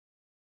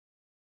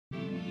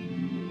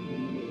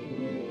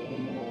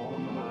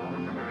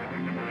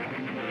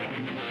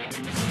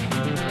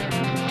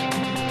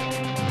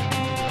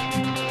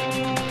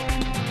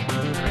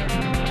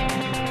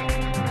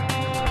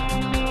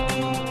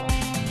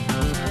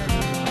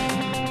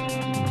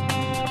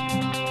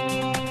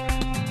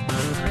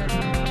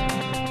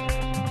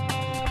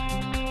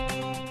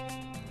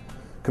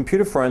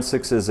Computer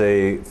forensics is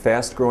a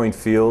fast-growing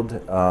field.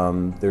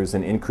 There's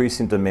an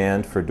increasing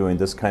demand for doing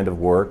this kind of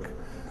work.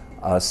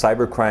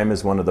 Cybercrime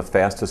is one of the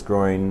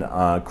fastest-growing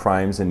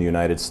crimes in the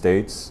United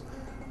States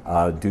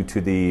due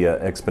to the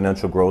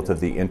exponential growth of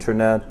the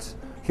Internet.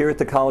 Here at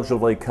the College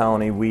of Lake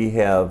County, we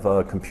have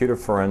a computer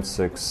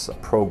forensics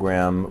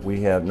program. We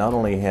not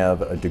only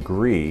have a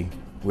degree,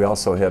 we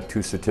also have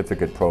 2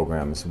 certificate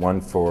programs,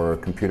 one for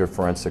computer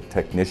forensic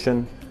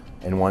technician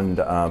and one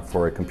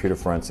for a computer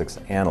forensics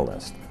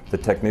analyst. The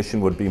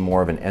technician would be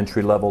more of an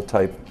entry-level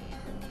type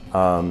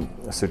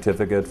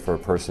certificate for a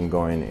person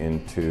going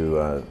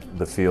into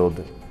the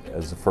field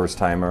as a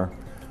first-timer.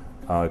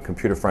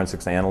 Computer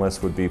forensics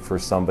analyst would be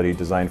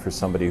designed for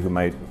somebody who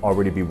might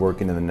already be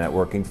working in the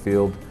networking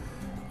field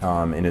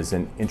and is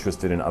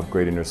interested in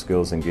upgrading their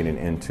skills and getting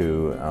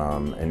into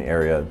an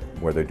area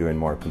where they're doing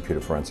more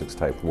computer forensics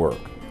type work.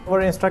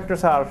 Our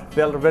instructors are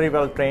very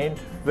well trained,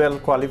 well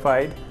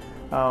qualified.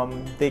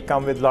 They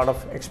come with a lot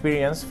of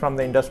experience from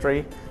the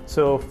industry,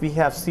 so we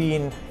have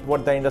seen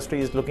what the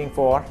industry is looking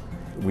for.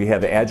 We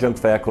have adjunct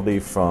faculty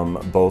from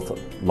both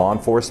law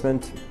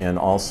enforcement and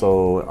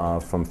also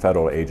from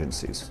federal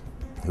agencies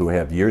who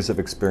have years of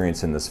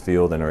experience in this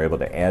field and are able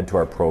to add to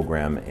our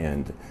program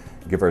and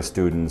give our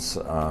students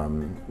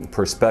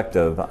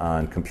perspective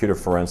on computer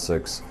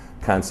forensics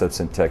concepts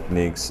and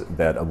techniques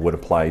that would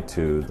apply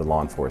to the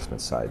law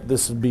enforcement side.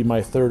 This would be my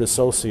 3rd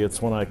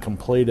associates when I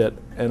complete it,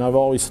 and I've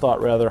always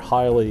thought rather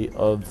highly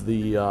of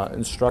the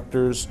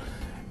instructors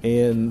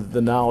and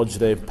the knowledge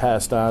they've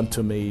passed on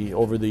to me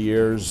over the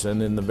years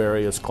and in the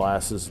various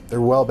classes.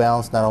 They're well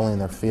balanced not only in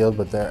their field,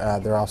 but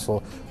they're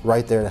also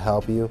right there to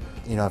help you.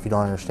 You know, if you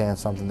don't understand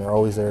something, they're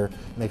always there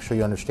to make sure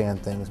you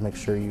understand things, make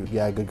sure you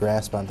got a good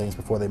grasp on things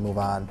before they move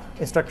on.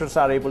 Instructors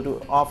are able to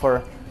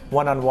offer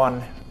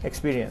one-on-one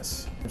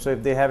experience. So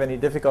if they have any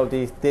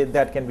difficulties,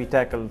 that can be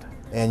tackled.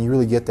 And you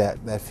really get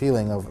that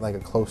feeling of like a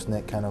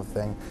close-knit kind of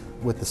thing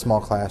with the small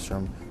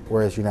classroom,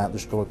 whereas you're not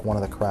just like one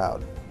of the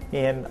crowd.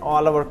 And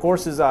all our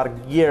courses are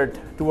geared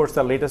towards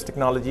the latest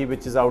technology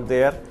which is out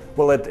there.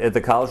 Well, at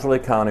the College of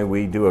Lake County,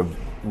 we do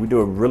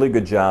a really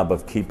good job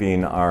of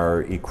keeping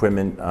our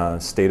equipment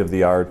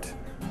state-of-the-art.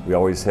 We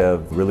always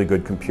have really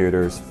good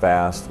computers,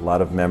 fast, a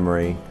lot of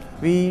memory.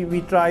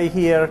 We try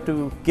here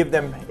to give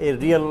them a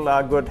real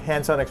good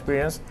hands-on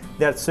experience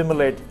that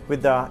simulate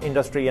with the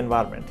industry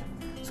environment,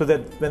 so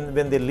that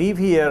when they leave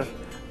here,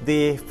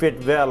 they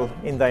fit well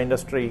in the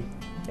industry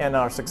and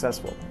are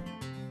successful.